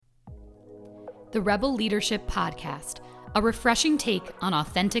the Rebel Leadership Podcast, a refreshing take on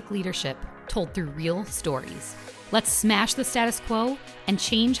authentic leadership told through real stories. Let's smash the status quo and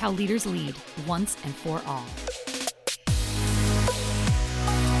change how leaders lead once and for all.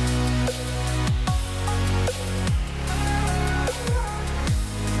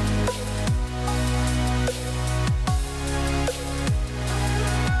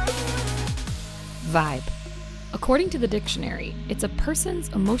 Vibe. According to the dictionary, it's a person's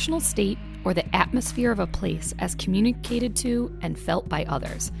emotional state or the atmosphere of a place as communicated to and felt by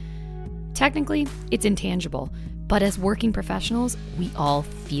others. Technically, it's intangible, but as working professionals, we all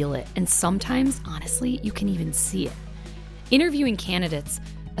feel it, and sometimes, honestly, you can even see it. Interviewing candidates,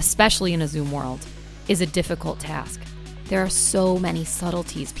 especially in a Zoom world, is a difficult task. There are so many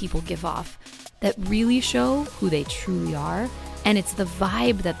subtleties people give off that really show who they truly are, and it's the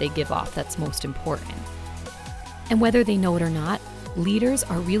vibe that they give off that's most important. And whether they know it or not, leaders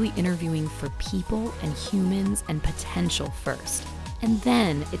are really interviewing for people and humans and potential first. And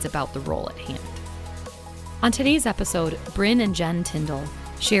then it's about the role at hand. On today's episode, Bryn and Jen Tyndall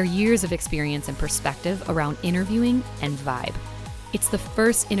share years of experience and perspective around interviewing and vibe. It's the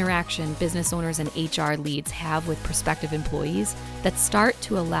first interaction business owners and HR leads have with prospective employees that start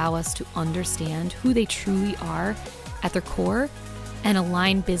to allow us to understand who they truly are at their core and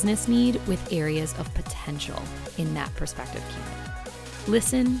align business need with areas of potential in that prospective candidate.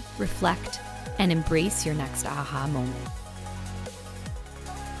 Listen, reflect, and embrace your next aha moment.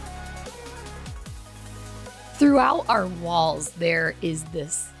 Throughout our walls, there is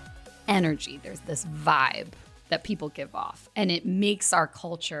this energy, there's this vibe that people give off, and it makes our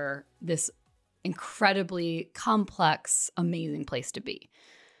culture this incredibly complex, amazing place to be.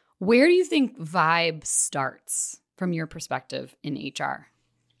 Where do you think vibe starts from your perspective in HR?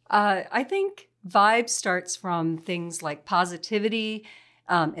 I think vibe starts from things like positivity,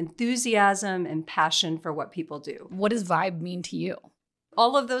 enthusiasm, and passion for what people do. What does vibe mean to you?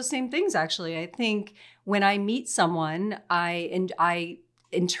 All of those same things, actually. I think when I meet someone, I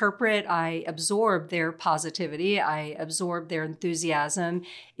interpret, I absorb their positivity, I absorb their enthusiasm.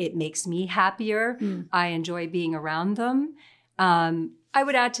 It makes me happier. I enjoy being around them. I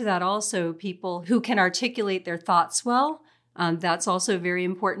would add to that also people who can articulate their thoughts well. That's also very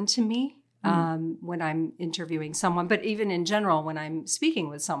important to me when I'm interviewing someone, but even in general, when I'm speaking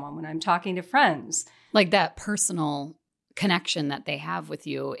with someone, when I'm talking to friends. Like that personal connection that they have with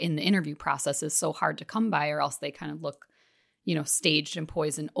you in the interview process is so hard to come by, or else they kind of look, staged and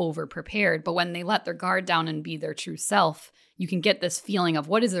poised and over-prepared. But when they let their guard down and be their true self, you can get this feeling of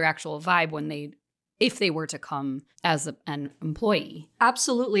what is their actual vibe if they were to come as an employee.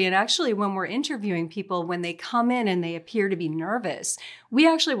 Absolutely. And actually, when we're interviewing people, when they come in and they appear to be nervous, we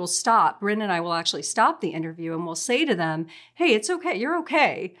actually will stop. Bryn and I will actually stop the interview and we'll say to them, hey, it's okay. You're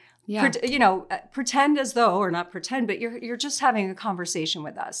okay. Yeah. Pretend as though, or not pretend, but you're just having a conversation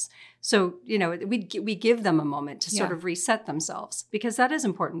with us. So, we give them a moment to sort of reset themselves, because that is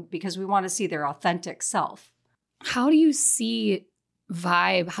important, because we want to see their authentic self. How do you see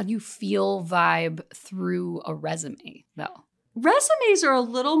vibe? How do you feel vibe through a resume, though? Resumes are a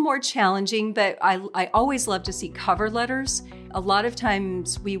little more challenging, but I always love to see cover letters. A lot of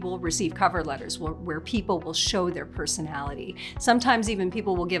times we will receive cover letters where people will show their personality. Sometimes even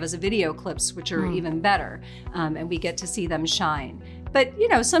people will give us video clips, which are even better, and we get to see them shine. But,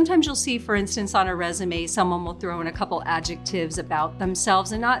 sometimes you'll see, for instance, on a resume, someone will throw in a couple adjectives about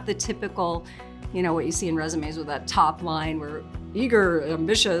themselves, and not the typical, what you see in resumes with that top line where eager,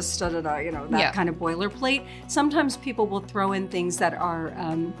 ambitious, that kind of boilerplate. Sometimes people will throw in things that are,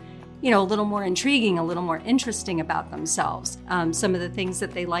 a little more intriguing, a little more interesting about themselves. Some of the things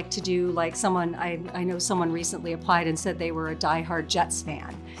that they like to do, like I know someone recently applied and said they were a diehard Jets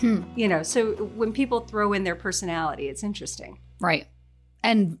fan. So when people throw in their personality, it's interesting. Right.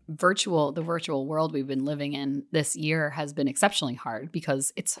 And the virtual world we've been living in this year has been exceptionally hard,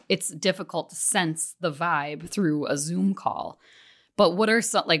 because it's difficult to sense the vibe through a Zoom call. But what are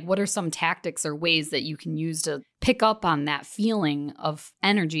some tactics or ways that you can use to pick up on that feeling of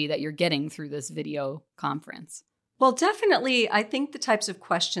energy that you're getting through this video conference? Well, definitely, I think the types of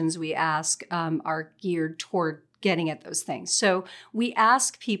questions we ask are geared toward getting at those things. So we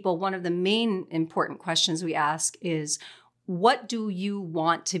ask people, one of the main important questions we ask is, what do you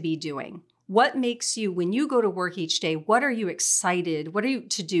want to be doing? What makes you, when you go to work each day, what are you excited? What are you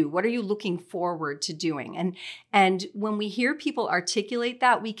to do? What are you looking forward to doing? And when we hear people articulate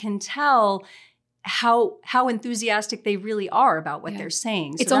that, we can tell how enthusiastic they really are about what they're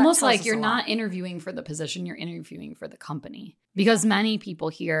saying. So it's almost like you're not interviewing for the position, you're interviewing for the company. Because many people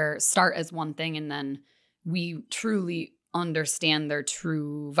here start as one thing, and then we truly understand their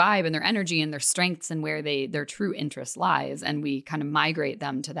true vibe and their energy and their strengths and where their true interest lies. And we kind of migrate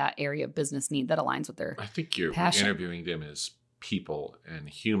them to that area of business need that aligns with their I think you're passion. interviewing them as people and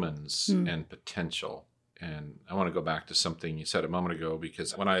humans and potential. And I want to go back to something you said a moment ago,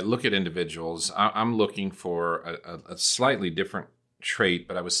 because when I look at individuals, I'm looking for a slightly different trait,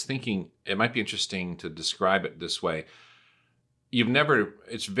 but I was thinking it might be interesting to describe it this way.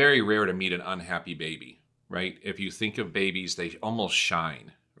 It's very rare to meet an unhappy baby, right? If you think of babies, they almost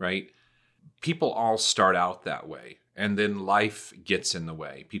shine, right? People all start out that way, and then life gets in the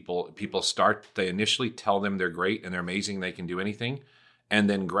way. People they initially tell them they're great and they're amazing, they can do anything. And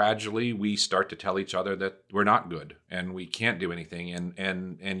then gradually we start to tell each other that we're not good and we can't do anything.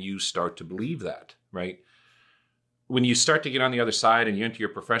 And you start to believe that, right? When you start to get on the other side and you enter your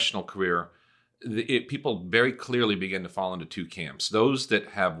professional career, people very clearly begin to fall into two camps. Those that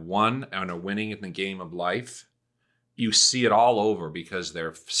have won and are winning in the game of life, you see it all over because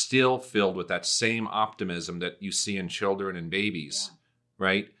they're still filled with that same optimism that you see in children and babies,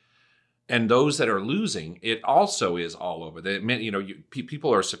 right? And those that are losing, it also is all over.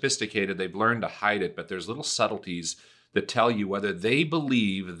 People are sophisticated. They've learned to hide it, but there's little subtleties that tell you whether they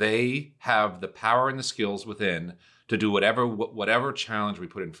believe they have the power and the skills within to do whatever challenge we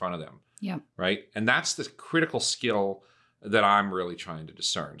put in front of them. Yeah. Right. And that's the critical skill that I'm really trying to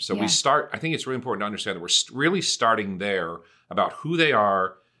discern. So I think it's really important to understand that we're really starting there about who they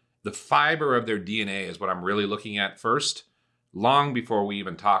are. The fiber of their DNA is what I'm really looking at first, long before we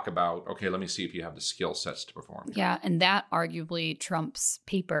even talk about, okay, let me see if you have the skill sets to perform. Yeah. And that arguably trumps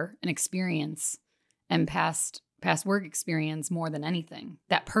paper and experience and past work experience more than anything.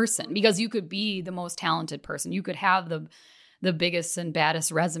 That person, because you could be the most talented person. You could have the biggest and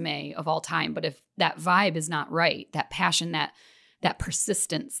baddest resume of all time. But if that vibe is not right, that passion, that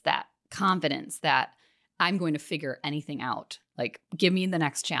persistence, that confidence, that I'm going to figure anything out. Like, give me the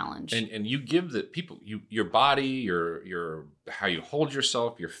next challenge. And you give the people, your body, your how you hold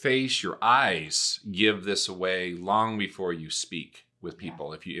yourself, your face, your eyes give this away long before you speak with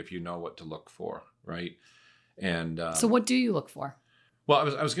people. Yeah. If you know what to look for, right? And so, what do you look for?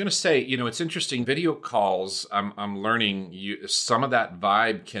 Well, I was going to say, it's interesting. Video calls, I'm learning some of that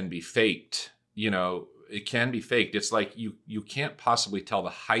vibe can be faked. It can be faked. It's like you can't possibly tell the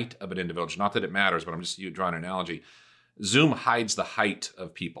height of an individual. Not that it matters, but I'm just drawing an analogy. Zoom hides the height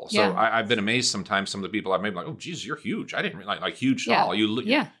of people. So I've been amazed sometimes. Some of the people I've made like, oh, Jesus, you're huge. I didn't really like huge at all. You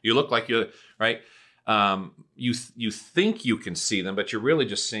look like you're right. You think you can see them, but you're really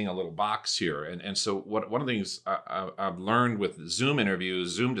just seeing a little box here. And so one of the things I've learned with Zoom interviews,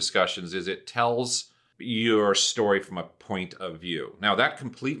 Zoom discussions, is it tells your story from a point of view. Now that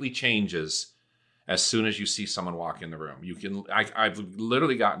completely changes as soon as you see someone walk in the room. I've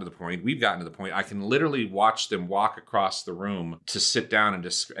literally gotten to the point, we've gotten to the point, I can literally watch them walk across the room to sit down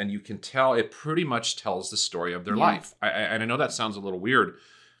and you can tell it pretty much tells the story of their life. And I know that sounds a little weird,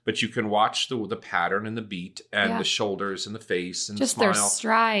 but you can watch the pattern and the beat and the shoulders and the face and just the smile. Their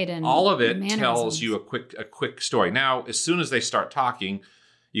stride and all of it mannerisms. Tells you a quick story. Now, as soon as they start talking,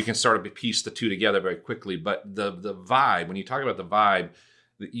 you can sort of piece the two together very quickly. But the vibe, when you talk about the vibe,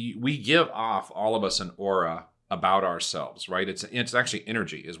 we give off, all of us, an aura about ourselves, right? It's actually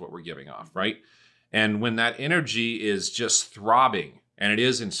energy is what we're giving off, right? And when that energy is just throbbing, and it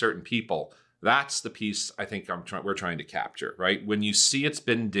is in certain people, that's the piece I think we're trying to capture, right? When you see it's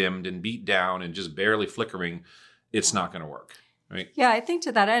been dimmed and beat down and just barely flickering, it's not going to work, right? Yeah, I think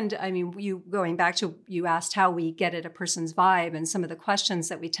to that end, going back to, you asked how we get at a person's vibe and some of the questions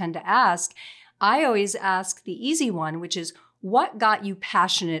that we tend to ask. I always ask the easy one, which is, what got you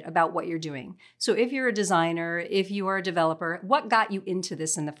passionate about what you're doing? So if you're a designer, if you are a developer, what got you into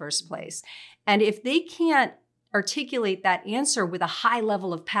this in the first place? And if they can't articulate that answer with a high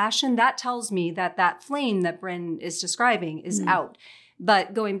level of passion, that tells me that flame that Bryn is describing is out.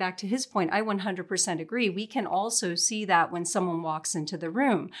 But going back to his point, I 100% agree. We can also see that when someone walks into the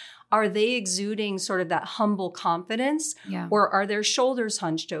room. Are they exuding sort of that humble confidence? Yeah. Or are their shoulders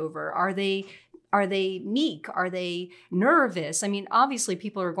hunched over? Are they meek? Are they nervous? I mean, obviously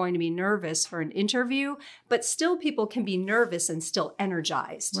people are going to be nervous for an interview, but still people can be nervous and still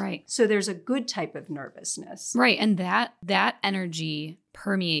energized. Right. So there's a good type of nervousness. Right. And that energy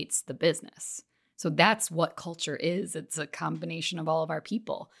permeates the business. So that's what culture is. It's a combination of all of our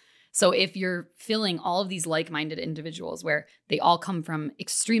people. So if you're filling all of these like-minded individuals where they all come from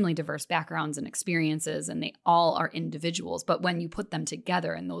extremely diverse backgrounds and experiences, and they all are individuals, but when you put them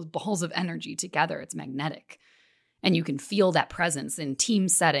together in those balls of energy together, it's magnetic. And you can feel that presence in team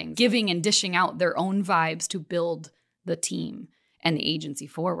settings, giving and dishing out their own vibes to build the team. and the agency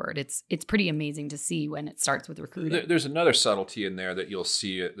forward. It's pretty amazing to see when it starts with recruiting. There's another subtlety in there that you'll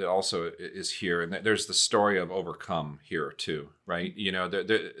see that also is here, and there's the story of overcome here too, right? You know,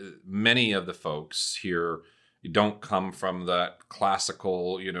 many of the folks here don't come from that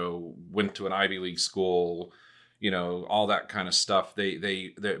classical, you know, went to an Ivy League school, you know, all that kind of stuff.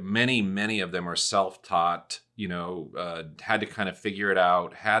 They many of them are self-taught, you know, had to kind of figure it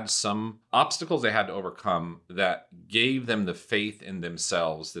out, had some obstacles they had to overcome that gave them the faith in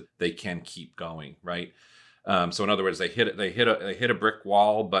themselves that they can keep going, right? So in other words, they hit a brick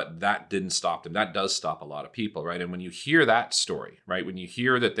wall, but that didn't stop them. That does stop a lot of people, right? And when you hear that story, right, when you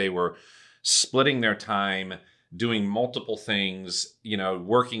hear that they were splitting their time, doing multiple things, you know,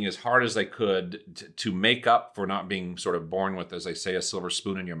 working as hard as they could to make up for not being sort of born with, as they say, a silver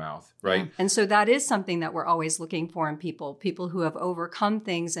spoon in your mouth, right? Yeah. And so that is something that we're always looking for in people who have overcome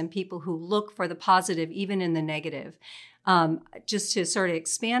things and people who look for the positive, even in the negative. Just to sort of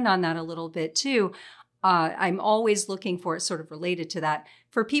expand on that a little bit too, I'm always looking for, sort of related to that,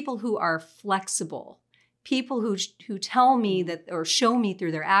 for people who are flexible. People who tell me that, or show me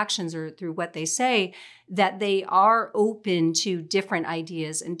through their actions or through what they say, that they are open to different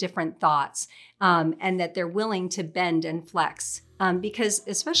ideas and different thoughts, and that they're willing to bend and flex. Because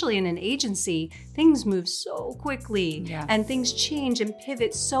especially in an agency, things move so quickly and things change and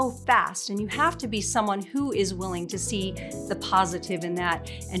pivot so fast. And you have to be someone who is willing to see the positive in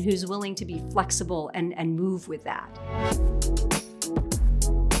that and who's willing to be flexible and move with that.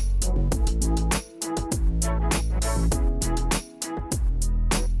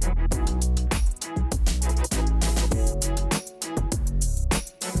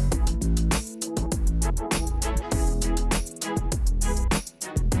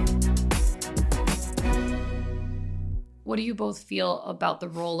 What do you both feel about the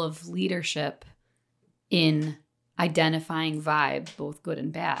role of leadership in identifying vibe, both good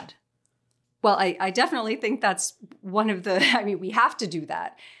and bad? Well, I definitely think that's one of the, we have to do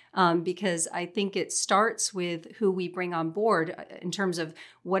that because I think it starts with who we bring on board in terms of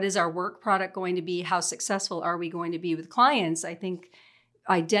what is our work product going to be, how successful are we going to be with clients. I think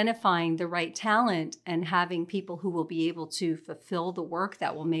identifying the right talent and having people who will be able to fulfill the work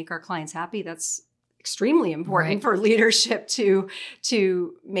that will make our clients happy, that's extremely important for leadership to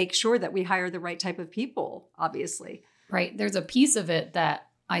make sure that we hire the right type of people, obviously. Right. There's a piece of it that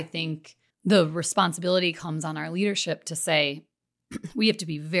I think the responsibility comes on our leadership to say, we have to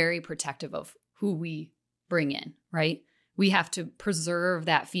be very protective of who we bring in, right? We have to preserve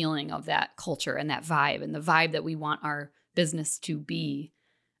that feeling of that culture and that vibe, and the vibe that we want our business to be.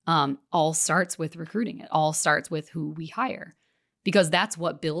 All starts with recruiting. It all starts with who we hire, because that's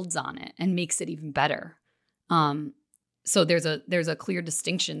what builds on it and makes it even better. So there's a clear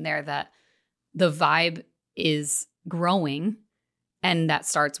distinction there that the vibe is growing, and that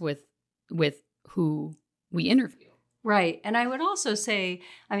starts with who we interview. Right. And I would also say,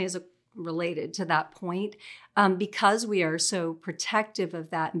 as related to that point, because we are so protective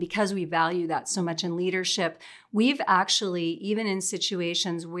of that and because we value that so much in leadership, we've actually, even in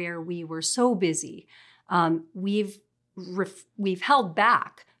situations where we were so busy, we've held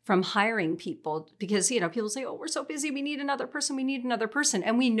back from hiring people because, people say, oh, we're so busy, we need another person.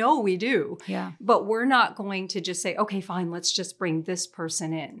 And we know we do. Yeah. But we're not going to just say, okay, fine, let's just bring this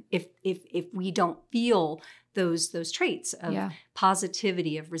person in. If we don't feel those traits of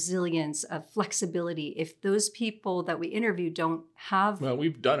positivity, of resilience, of flexibility, if those people that we interview don't have. Well,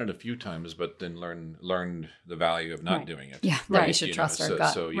 we've done it a few times, but then learned the value of not doing it. Yeah, right. We should trust our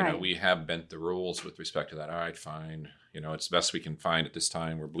gut. So, we have bent the rules with respect to that. All right, fine. It's the best we can find at this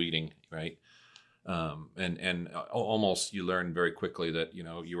time. We're bleeding, right? And almost you learn very quickly that,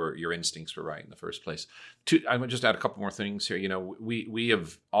 your instincts were right in the first place. I would just add a couple more things here. We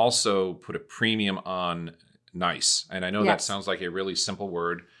have also put a premium on nice. And I know that sounds like a really simple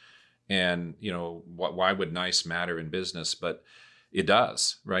word. And, why would nice matter in business? But it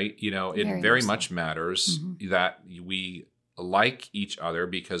does, right? It very much matters that we like each other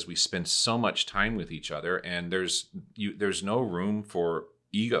because we spend so much time with each other, and there's no room for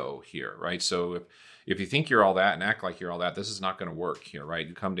ego here, right? So if you think you're all that and act like you're all that, this is not going to work here, right?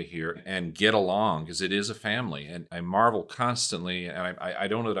 You come to here and get along because it is a family. And I marvel constantly, and I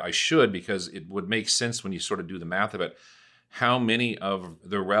don't know that I should, because it would make sense when you sort of do the math of it, how many of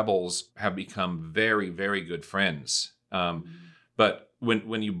the rebels have become very, very good friends. But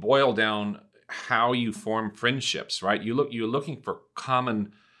when you boil down how you form friendships, right? You're looking for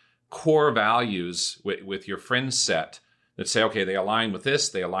common core values with your friend set that say, okay, they align with this,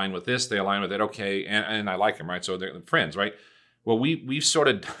 they align with this, they align with it, okay, and I like them, right? So they're friends, right? Well, we've sort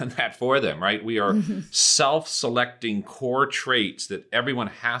of done that for them, right? We are self-selecting core traits that everyone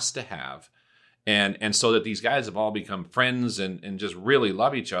has to have. And so that these guys have all become friends and just really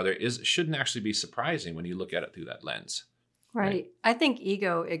love each other shouldn't actually be surprising when you look at it through that lens. Right. I think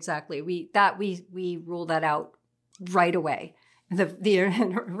ego, exactly. We rule that out right away. The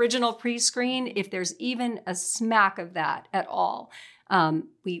original pre-screen, if there's even a smack of that at all,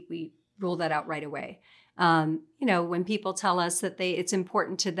 we rule that out right away. When people tell us that it's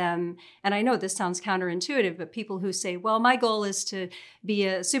important to them, and I know this sounds counterintuitive, but people who say, well, my goal is to be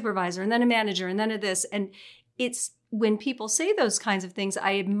a supervisor and then a manager and then a this, and it's when people say those kinds of things,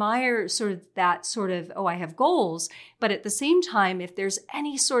 I admire sort of that sort of, I have goals. But at the same time, if there's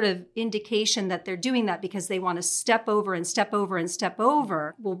any sort of indication that they're doing that because they want to step over and step over and step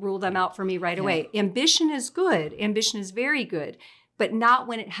over, we'll rule them out for me right away. Ambition is good. Ambition is very good. But not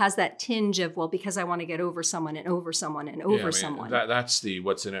when it has that tinge of, well, because I want to get over someone and over someone and over someone. That's the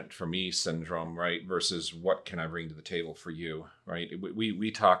what's in it for me syndrome, right? Versus what can I bring to the table for you, right? We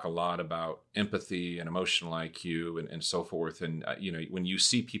talk a lot about empathy and emotional IQ and so forth. And, when you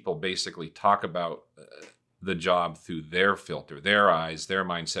see people basically talk about the job through their filter, their eyes, their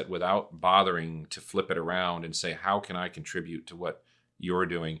mindset, without bothering to flip it around and say, how can I contribute to what you're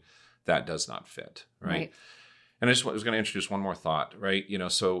doing? That does not fit, right? And I just was going to introduce one more thought, right?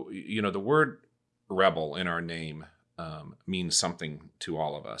 The word rebel in our name means something to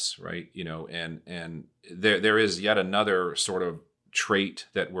all of us, right? And there is yet another sort of trait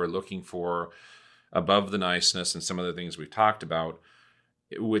that we're looking for above the niceness and some of the things we've talked about,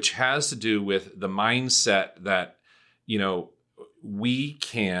 which has to do with the mindset that, we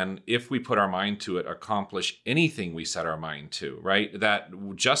can, if we put our mind to it, accomplish anything we set our mind to, right? That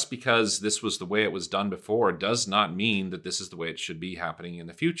just because this was the way it was done before does not mean that this is the way it should be happening in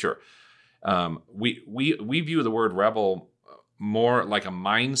the future. We view the word rebel more like a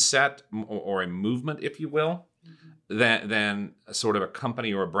mindset or a movement, if you will, than sort of a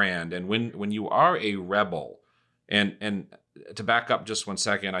company or a brand. And when you are a rebel, and to back up just 1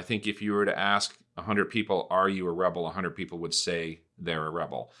 second, I think if you were to ask 100 people, are you a rebel? 100 people would say they're a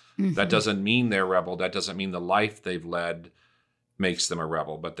rebel. Mm-hmm. That doesn't mean they're a rebel. That doesn't mean the life they've led makes them a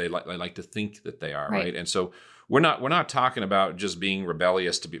rebel, but they like to think that they are, right? And so we're not talking about just being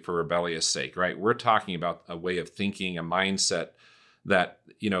rebellious for rebellious sake, right? We're talking about a way of thinking, a mindset that,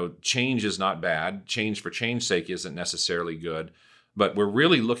 change is not bad. Change for change's sake isn't necessarily good. But we're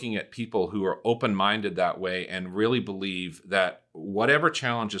really looking at people who are open-minded that way and really believe that whatever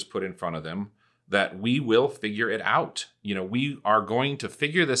challenge is put in front of them, that we will figure it out. We are going to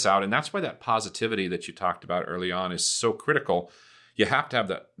figure this out. And that's why that positivity that you talked about early on is so critical. You have to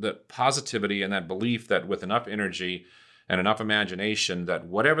have that positivity and that belief that with enough energy and enough imagination, that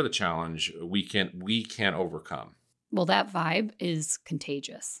whatever the challenge, we can overcome. Well, that vibe is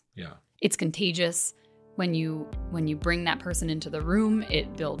contagious. Yeah. It's contagious. When you bring that person into the room,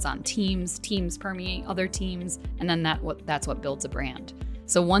 it builds on teams permeate other teams, and then that's what builds a brand.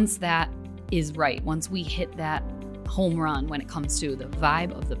 So once that is right, once we hit that home run when it comes to the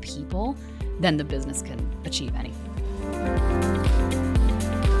vibe of the people, then the business can achieve anything.